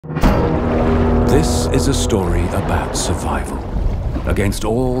This is a story about survival. Against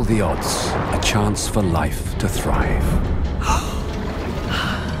all the odds, a chance for life to thrive.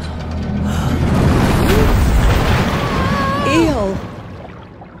 Eel!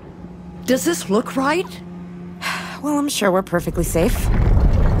 Does this look right? Well, I'm sure we're perfectly safe.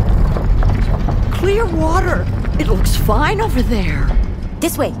 Clear water! It looks fine over there.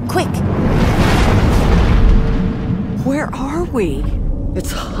 This way, quick! Where are we?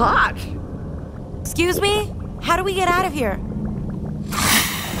 It's hot. Excuse me? How do we get out of here?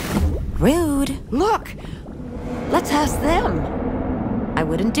 Rude. Look! Let's ask them. I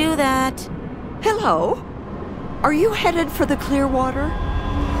wouldn't do that. Hello? Are you headed for the clear water?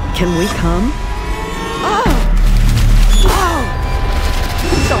 Can we come? Oh! Oh!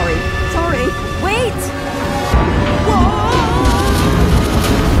 Sorry. Wait!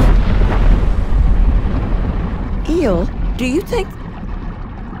 Whoa! Eel, do you think...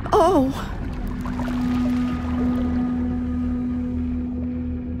 Oh...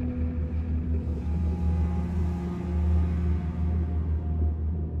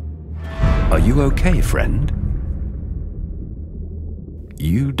 Are you okay, friend?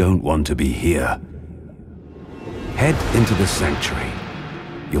 You don't want to be here. Head into the sanctuary.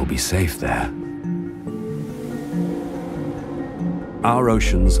 You'll be safe there. Our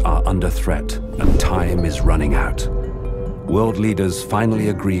oceans are under threat, and time is running out. World leaders finally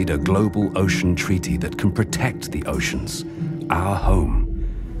agreed a global ocean treaty that can protect the oceans, our home.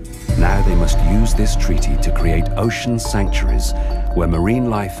 Now they must use this treaty to create ocean sanctuaries where marine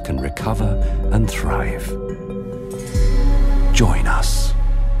life can recover and thrive. Join us.